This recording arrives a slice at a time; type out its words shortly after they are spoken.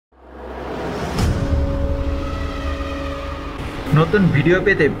নতুন ভিডিও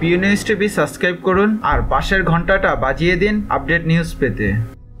পেতে PU news TV subscribe করুন আর পাশের ঘন্টাটা বাজিয়ে দিন আপডেট নিউজ পেতে।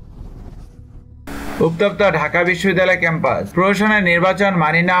 উত্তপ্ত ঢাকা বিশ্ববিদ্যালয় ক্যাম্পাস। প্রশাসনের নির্বাচন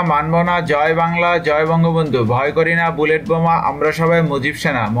মানি না, মানব না, জয় বাংলা, জয় বঙ্গবন্ধু, ভয় করি না, বুলেট বোমা, আমরা সবাই মুজিব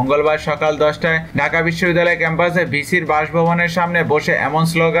সেনা। মঙ্গলবার সকাল 10টায় ঢাকা বিশ্ববিদ্যালয় ক্যাম্পাসে ভিসির বাসভবনের সামনে বসে এমন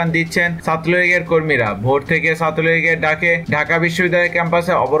স্লোগান দিচ্ছেন ছাত্রলীগের কর্মীরা। ভোর থেকে ছাত্রলীগের ডাকে ঢাকা বিশ্ববিদ্যালয়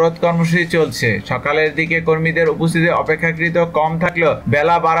ক্যাম্পাসে অবরোধ কর্মসূচি চলছে। সকালের দিকে কর্মীদের উপস্থিতি অপেক্ষাকৃত কম থাকলেও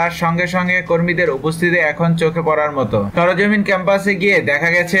বেলা বাড়ার সঙ্গে সঙ্গে কর্মীদের উপস্থিতি এখন চোখে পড়ার মতো। সরজমিন ক্যাম্পাসে গিয়ে দেখা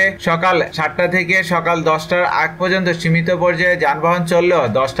গেছে সকাল 7টা থেকে সকাল 10টার আগ পর্যন্ত সীমিত পর্যায়ে যানবাহন চললেও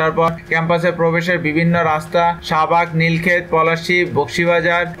 10টার পর ক্যাম্পাসে প্রবেশের বিভিন্ন রাস্তা শাহবাগ, নীলক্ষেত, পলাশী,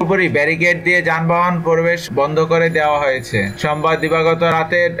 বকশীবাজার উপরই ব্যারিকেড দিয়ে যানবাহন প্রবেশ বন্ধ করে দেওয়া হয়েছে। সোমবার দিবাগত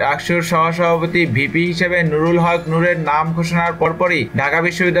রাতে ডাকসুর সহসভাপতি ভিপি হিসেবে নুরুল হক নূরের নাম ঘোষণার পরপরই ঢাকা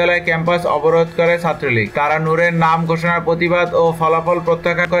বিশ্ববিদ্যালয় ক্যাম্পাস অবরোধ করে ছাত্রলীগ। তারা নূরের নাম ঘোষণার প্রতিবাদ ও ফলাফল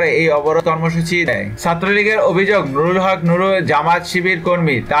প্রত্যাখ্যান করে এই অবরোধ কর্মসূচি দেয়। ছাত্রলীগের অভিযোগ, নুরুল হক নুরু জামাত শিবির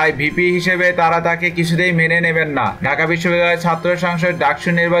কর্মী, তাই ভিপি হিসেবে তারা তাকে কিছুতেই মেনে নেবেন না। ঢাকা বিশ্ববিদ্যালয়ের ছাত্র সংসদ ডাকসু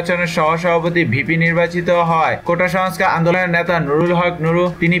নির্বাচনের সহসভাপতি ভিপি নির্বাচিত হয় কোটা সংস্কার আন্দোলনের নেতা নুরুল হক নুরু।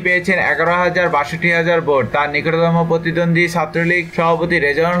 তিনি পেয়েছেন 11,62,000 ভোট। তার নিকটতম প্রতিদ্বন্দ্বী ছাত্রলীগ সভাপতি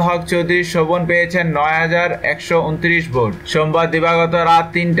রেজানুল হক চৌধুরী শোভন পেয়েছেন 9,129 ভোট। সোমবার দিবাগত রাত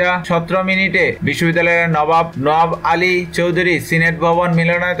 3টা 17 বিশ্ববিদ্যালয়ের নবাব আলী চৌধুরী সিনেট ভবন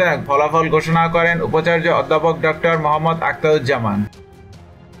মিলনায়তনে ফলাফল ঘোষণা করেন উপাচার্য অধ্যাপক ডক্টর মোহাম্মদ আখতারুজ্জামান।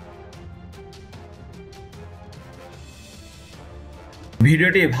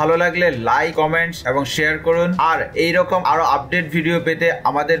 ভিডিওটি ভালো লাগলে লাইক, কমেন্টস এবং শেয়ার করুন। আর এইরকম আরো আপডেট ভিডিও পেতে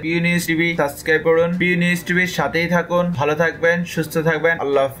আমাদের পিইউ নিউজ টিভি সাবস্ক্রাইব করুন। পিইউ নিউজ টিভির সাথেই থাকুন। ভালো থাকবেন, সুস্থ থাকবেন।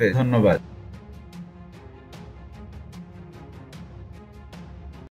 আল্লাহ হাফেজ। ধন্যবাদ।